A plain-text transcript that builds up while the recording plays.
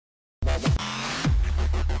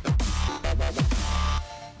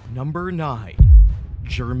Number 9.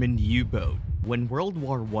 German U-boat. When World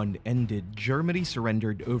War I ended, Germany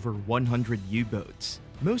surrendered over 100 U-boats.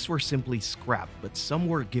 Most were simply scrapped, but some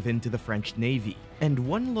were given to the French Navy. And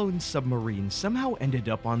one lone submarine somehow ended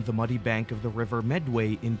up on the muddy bank of the River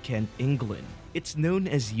Medway in Kent, England. It's known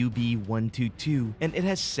as UB-122, and it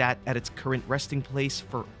has sat at its current resting place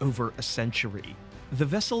for over a century. The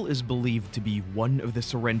vessel is believed to be one of the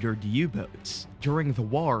surrendered U-boats. During the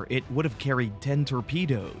war, it would have carried 10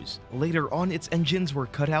 torpedoes. Later on, its engines were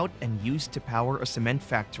cut out and used to power a cement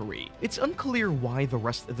factory. It's unclear why the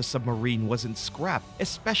rest of the submarine wasn't scrapped,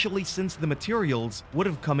 especially since the materials would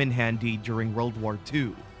have come in handy during World War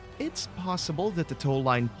II. It's possible that the tow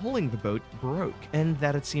line pulling the boat broke, and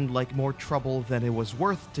that it seemed like more trouble than it was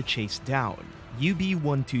worth to chase down.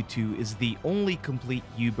 UB-122 is the only complete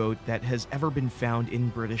U-boat that has ever been found in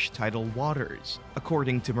British tidal waters,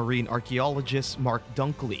 according to marine archaeologist Mark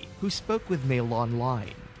Dunkley, who spoke with Mail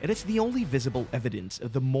Online. And it's the only visible evidence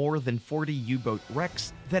of the more than 40 U-boat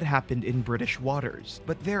wrecks that happened in British waters,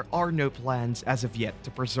 but there are no plans as of yet to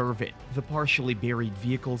preserve it. The partially buried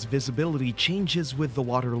vehicle's visibility changes with the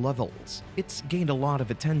water levels. It's gained a lot of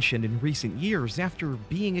attention in recent years after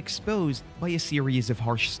being exposed by a series of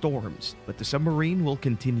harsh storms, but the submarine will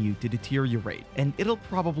continue to deteriorate, and it'll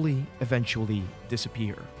probably eventually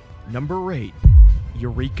disappear. Number 8.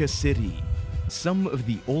 Eureka City. Some of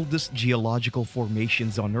the oldest geological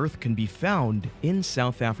formations on Earth can be found in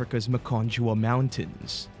South Africa's Maconjwa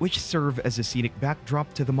Mountains, which serve as a scenic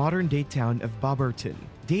backdrop to the modern-day town of Barberton.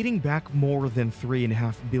 Dating back more than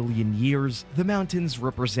 3.5 billion years, the mountains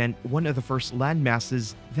represent one of the first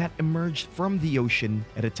landmasses that emerged from the ocean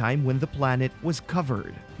at a time when the planet was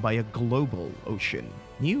covered by a global ocean.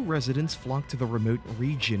 New residents flocked to the remote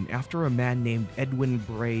region after a man named Edwin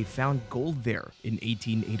Bray found gold there in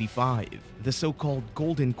 1885. The so-called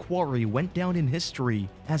Golden Quarry went down in history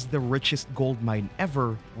as the richest gold mine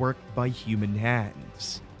ever worked by human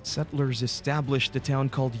hands. Settlers established a town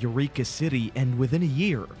called Eureka City, and within a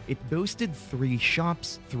year, it boasted 3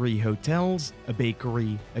 shops, 3 hotels, a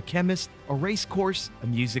bakery, a chemist, a racecourse, a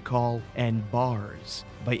music hall, and bars.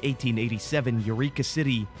 By 1887, Eureka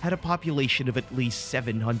City had a population of at least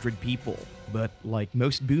 700 people. But like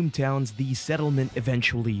most boom towns, the settlement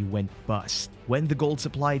eventually went bust. When the gold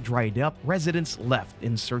supply dried up, residents left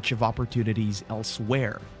in search of opportunities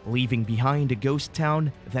elsewhere, leaving behind a ghost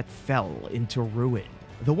town that fell into ruin.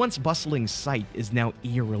 The once bustling site is now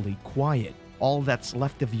eerily quiet. All that's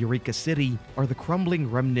left of Eureka City are the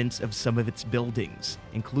crumbling remnants of some of its buildings,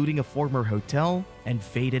 including a former hotel and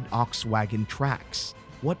faded ox wagon tracks.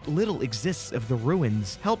 What little exists of the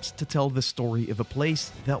ruins helps to tell the story of a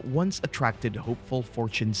place that once attracted hopeful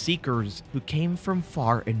fortune seekers who came from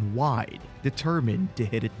far and wide, determined to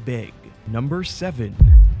hit it big. Number 7.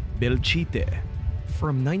 Belchite.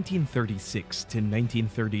 From 1936 to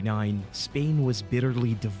 1939, Spain was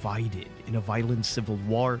bitterly divided in a violent civil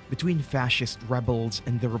war between fascist rebels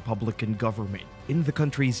and the Republican government. In the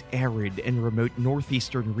country's arid and remote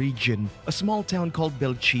northeastern region, a small town called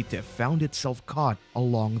Belchite found itself caught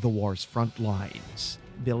along the war's front lines.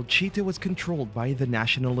 Belchite was controlled by the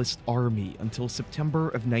Nationalist Army until September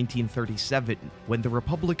of 1937, when the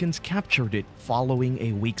Republicans captured it following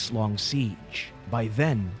a weeks-long siege. By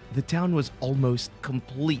then, the town was almost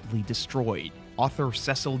completely destroyed. Author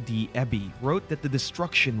Cecil D. Eby wrote that the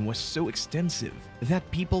destruction was so extensive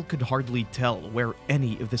that people could hardly tell where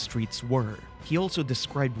any of the streets were. He also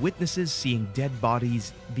described witnesses seeing dead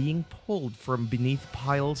bodies being pulled from beneath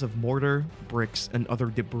piles of mortar, bricks, and other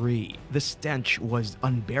debris. The stench was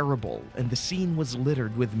unbearable, and the scene was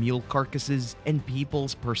littered with mule carcasses and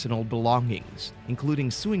people's personal belongings,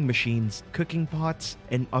 including sewing machines, cooking pots,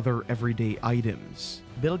 and other everyday items.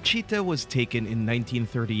 Belchite was taken in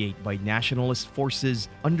 1938 by nationalist forces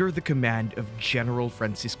under the command of General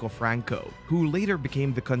Francisco Franco, who later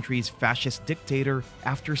became the country's fascist dictator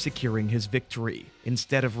after securing his victory.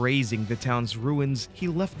 Instead of razing the town's ruins, he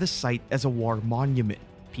left the site as a war monument.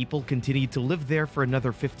 People continued to live there for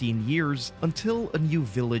another 15 years until a new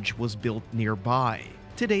village was built nearby.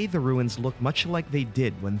 Today, the ruins look much like they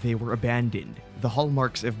did when they were abandoned. The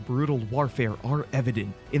hallmarks of brutal warfare are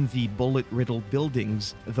evident in the bullet-riddled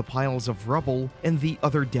buildings, the piles of rubble, and the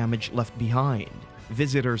other damage left behind.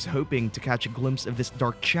 Visitors hoping to catch a glimpse of this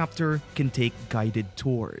dark chapter can take guided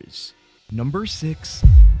tours. Number 6.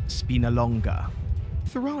 Spinalonga.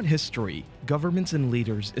 Throughout history, governments and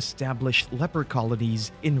leaders established leper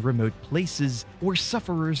colonies in remote places where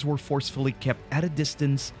sufferers were forcefully kept at a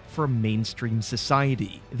distance from mainstream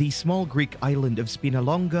society. The small Greek island of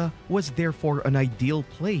Spinalonga was therefore an ideal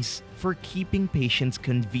place for keeping patients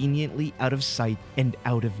conveniently out of sight and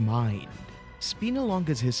out of mind.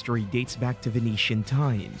 Spinalonga's history dates back to Venetian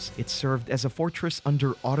times. It served as a fortress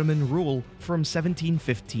under Ottoman rule from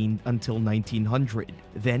 1715 until 1900.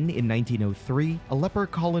 Then, in 1903, a leper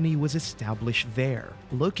colony was established there.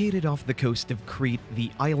 Located off the coast of Crete,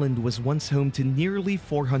 the island was once home to nearly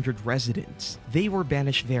 400 residents. They were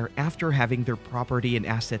banished there after having their property and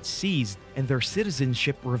assets seized and their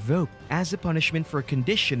citizenship revoked as a punishment for a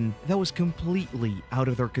condition that was completely out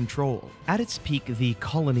of their control. At its peak, the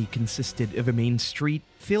colony consisted of a main street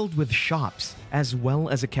filled with shops, as well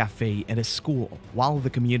as a cafe and a school. While the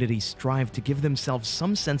community strived to give themselves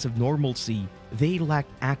some sense of normalcy, they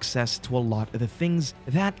lacked access to a lot of the things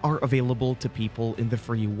that are available to people in the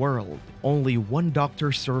free world. Only one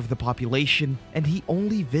doctor served the population, and he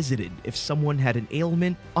only visited if someone had an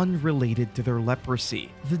ailment unrelated to their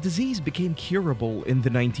leprosy. The disease became curable in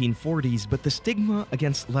the 1940s, but the stigma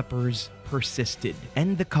against lepers persisted,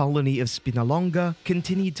 and the colony of Spinalonga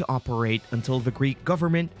continued to operate until the Greek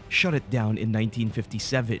government shut it down in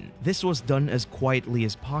 1957. This was done as quietly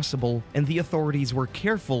as possible, and the authorities were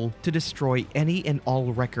careful to destroy any and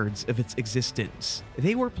all records of its existence.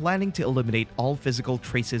 They were planning to eliminate all physical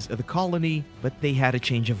traces of the colony, but they had a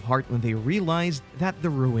change of heart when they realized that the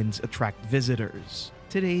ruins attract visitors.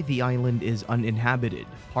 Today, the island is uninhabited.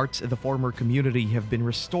 Parts of the former community have been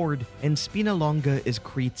restored, and Spinalonga is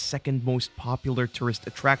Crete's second most popular tourist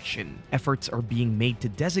attraction. Efforts are being made to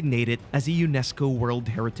designate it as a UNESCO World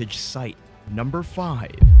Heritage Site. Number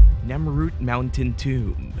 5. Nemrut Mountain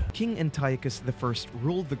Tomb. King Antiochus I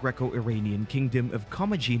ruled the Greco-Iranian kingdom of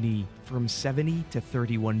Commagene from 70 to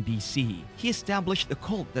 31 BC. He established a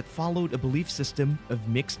cult that followed a belief system of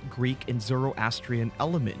mixed Greek and Zoroastrian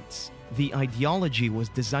elements. The ideology was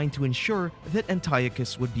designed to ensure that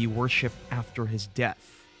Antiochus would be worshipped after his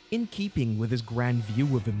death. In keeping with his grand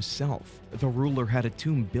view of himself, the ruler had a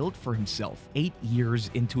tomb built for himself 8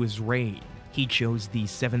 years into his reign. He chose the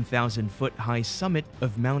 7,000-foot-high summit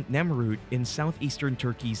of Mount Nemrut in southeastern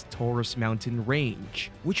Turkey's Taurus mountain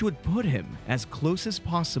range, which would put him as close as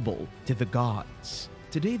possible to the gods.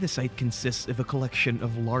 Today, the site consists of a collection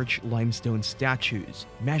of large limestone statues,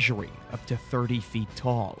 measuring up to 30 feet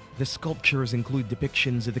tall. The sculptures include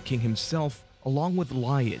depictions of the king himself, along with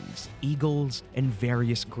lions, eagles, and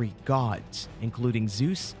various Greek gods, including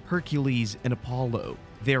Zeus, Hercules, and Apollo.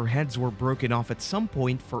 Their heads were broken off at some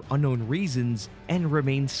point for unknown reasons and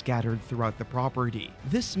remain scattered throughout the property.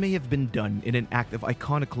 This may have been done in an act of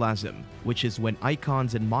iconoclasm, which is when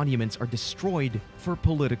icons and monuments are destroyed for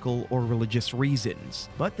political or religious reasons.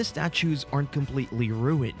 But the statues aren't completely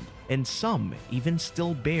ruined, and some even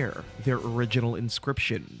still bear their original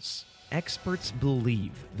inscriptions. Experts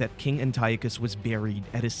believe that King Antiochus was buried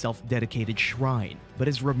at his self-dedicated shrine, but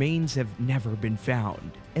his remains have never been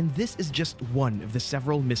found. And this is just one of the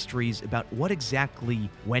several mysteries about what exactly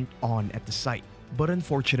went on at the site. But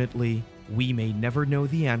unfortunately, we may never know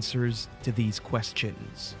the answers to these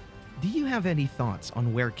questions. Do you have any thoughts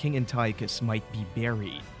on where King Antiochus might be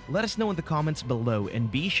buried? Let us know in the comments below,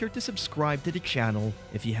 and be sure to subscribe to the channel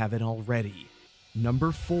if you haven't already.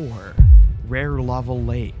 Number 4. Rare lava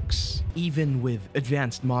lakes. Even with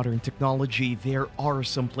advanced modern technology, there are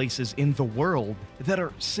some places in the world that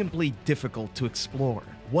are simply difficult to explore.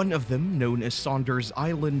 One of them, known as Saunders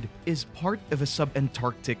Island, is part of a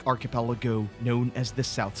sub-Antarctic archipelago known as the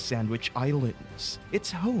South Sandwich Islands.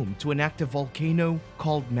 It's home to an active volcano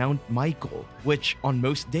called Mount Michael, which on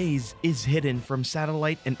most days is hidden from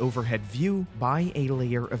satellite and overhead view by a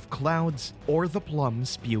layer of clouds or the plum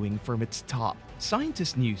spewing from its top.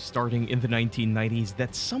 Scientists knew starting in the 1990s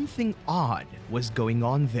that something odd was going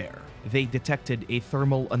on there. They detected a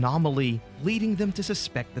thermal anomaly, leading them to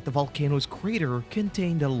suspect that the volcano's crater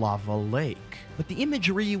contained a lava lake. But the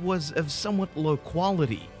imagery was of somewhat low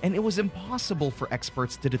quality, and it was impossible for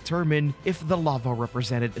experts to determine if the lava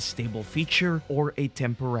represented a stable feature or a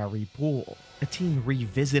temporary pool. A team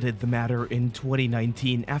revisited the matter in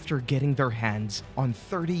 2019 after getting their hands on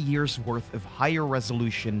 30 years worth of higher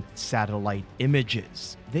resolution satellite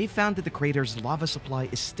images. They found that the crater's lava supply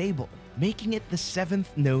is stable, making it the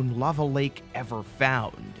 7th known lava lake ever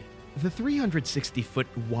found. The 360-foot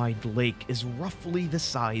wide lake is roughly the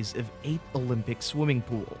size of 8 Olympic swimming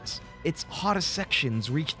pools. Its hottest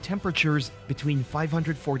sections reach temperatures between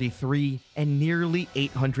 543 and nearly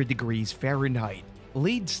 800 degrees Fahrenheit.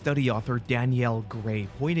 Lead study author Danielle Gray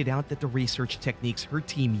pointed out that the research techniques her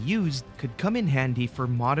team used could come in handy for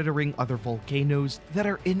monitoring other volcanoes that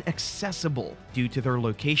are inaccessible due to their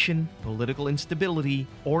location, political instability,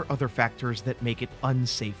 or other factors that make it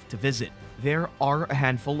unsafe to visit. There are a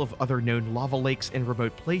handful of other known lava lakes in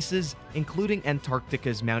remote places, including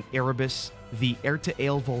Antarctica's Mount Erebus, the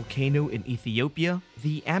Ertael volcano in Ethiopia,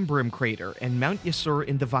 the Ambrim crater and Mount Yasur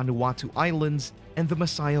in the Vanuatu Islands, and the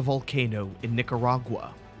Masaya volcano in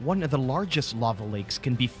Nicaragua. One of the largest lava lakes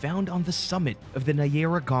can be found on the summit of the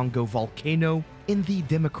Nyiragongo volcano in the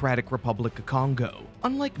Democratic Republic of Congo.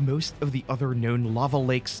 Unlike most of the other known lava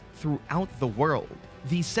lakes throughout the world,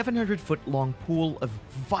 the 700-foot-long pool of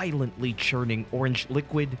violently churning orange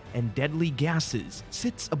liquid and deadly gases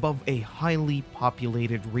sits above a highly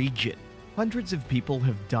populated region. Hundreds of people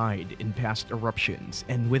have died in past eruptions,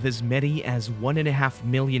 and with as many as 1.5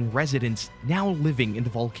 million residents now living in the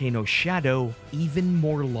volcano's shadow, even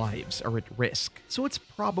more lives are at risk. So it's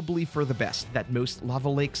probably for the best that most lava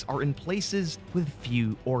lakes are in places with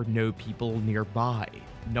few or no people nearby.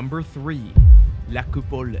 Number 3. La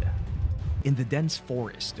Coupole. In the dense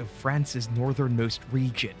forest of France's northernmost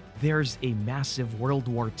region, there's a massive World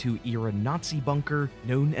War II-era Nazi bunker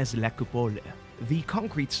known as La Coupole. The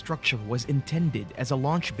concrete structure was intended as a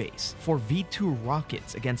launch base for V2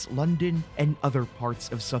 rockets against London and other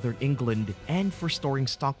parts of southern England, and for storing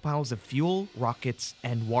stockpiles of fuel, rockets,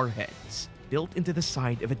 and warheads. Built into the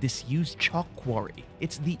side of a disused chalk quarry,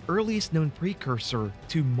 it's the earliest known precursor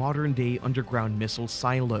to modern-day underground missile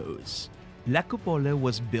silos. La Coupole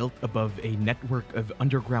was built above a network of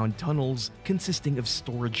underground tunnels consisting of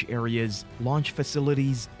storage areas, launch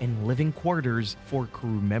facilities, and living quarters for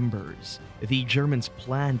crew members. The Germans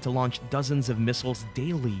planned to launch dozens of missiles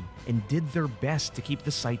daily and did their best to keep the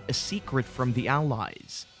site a secret from the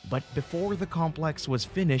Allies. But before the complex was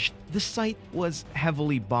finished, the site was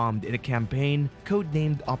heavily bombed in a campaign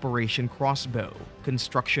codenamed Operation Crossbow.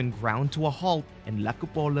 Construction ground to a halt, and La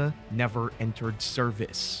Coupole never entered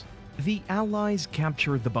service. The Allies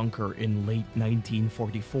captured the bunker in late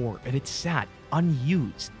 1944, and it sat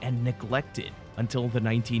unused and neglected until the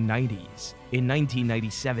 1990s. In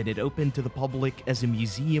 1997, it opened to the public as a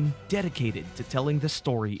museum dedicated to telling the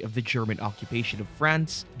story of the German occupation of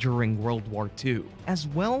France during World War II, as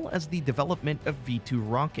well as the development of V2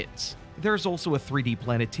 rockets. There's also a 3D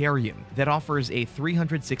planetarium that offers a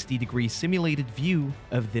 360-degree simulated view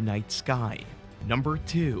of the night sky. Number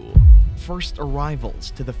 2. First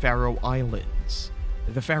arrivals to the Faroe Islands.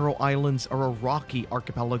 The Faroe Islands are a rocky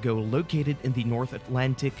archipelago located in the North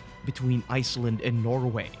Atlantic between Iceland and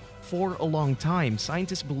Norway. For a long time,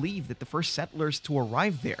 scientists believed that the first settlers to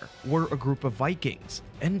arrive there were a group of Vikings,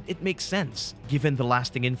 and it makes sense, given the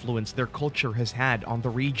lasting influence their culture has had on the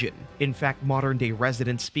region. In fact, modern-day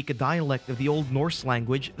residents speak a dialect of the Old Norse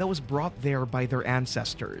language that was brought there by their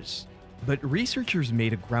ancestors. But researchers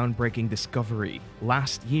made a groundbreaking discovery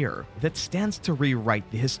last year that stands to rewrite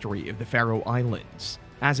the history of the Faroe Islands.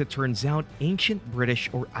 As it turns out, ancient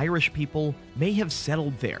British or Irish people may have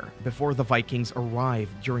settled there before the Vikings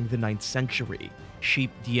arrived during the 9th century.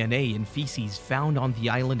 Sheep DNA and feces found on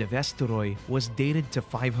the island of Eysturoy was dated to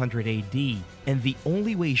 500 AD, and the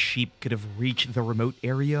only way sheep could have reached the remote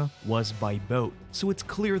area was by boat. So it's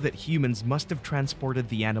clear that humans must have transported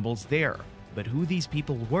the animals there. But who these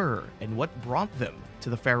people were and what brought them to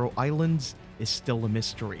the Faroe Islands is still a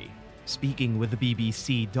mystery. Speaking with the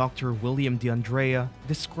BBC, Dr. William D'Andrea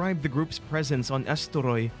described the group's presence on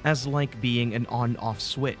Eysturoy as like being an on-off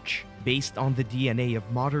switch, based on the DNA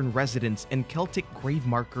of modern residents and Celtic grave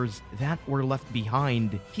markers that were left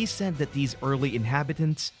behind. He said that these early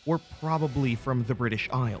inhabitants were probably from the British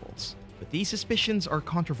Isles. But these suspicions are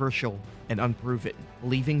controversial and unproven,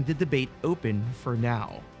 leaving the debate open for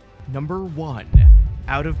now. Number 1.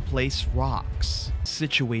 Out-of-place rocks.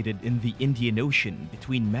 Situated in the Indian Ocean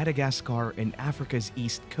between Madagascar and Africa's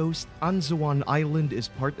east coast, Anjouan Island is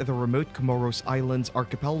part of the remote Comoros Islands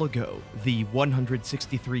archipelago. The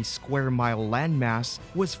 163 square mile landmass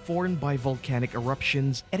was formed by volcanic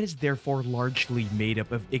eruptions and is therefore largely made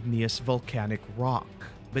up of igneous volcanic rock.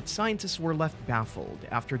 But scientists were left baffled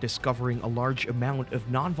after discovering a large amount of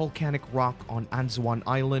non-volcanic rock on Anjouan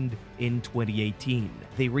Island in 2018.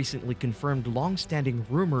 They recently confirmed long-standing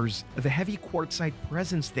rumors of a heavy quartzite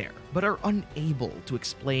presence there, but are unable to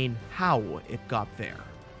explain how it got there.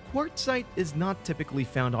 Quartzite is not typically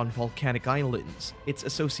found on volcanic islands. It's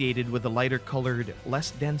associated with the lighter-colored,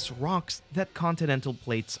 less dense rocks that continental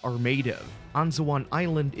plates are made of. Anjouan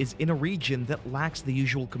Island is in a region that lacks the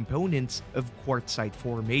usual components of quartzite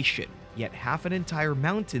formation, yet half an entire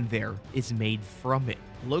mountain there is made from it.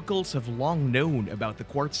 Locals have long known about the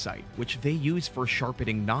quartzite, which they use for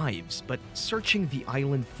sharpening knives, but searching the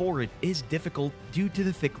island for it is difficult due to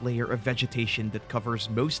the thick layer of vegetation that covers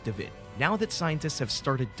most of it. Now that scientists have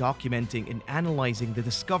started documenting and analyzing the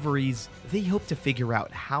discoveries, they hope to figure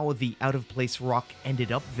out how the out-of-place rock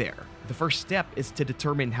ended up there. The first step is to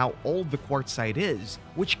determine how old the quartzite is,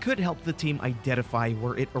 which could help the team identify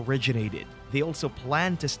where it originated. They also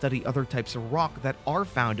plan to study other types of rock that are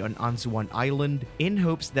found on Anzuan Island in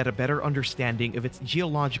hopes that a better understanding of its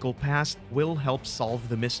geological past will help solve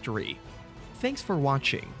the mystery. Thanks for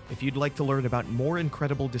watching. If you'd like to learn about more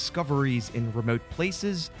incredible discoveries in remote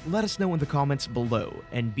places, let us know in the comments below,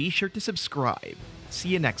 and be sure to subscribe. See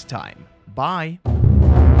you next time. Bye!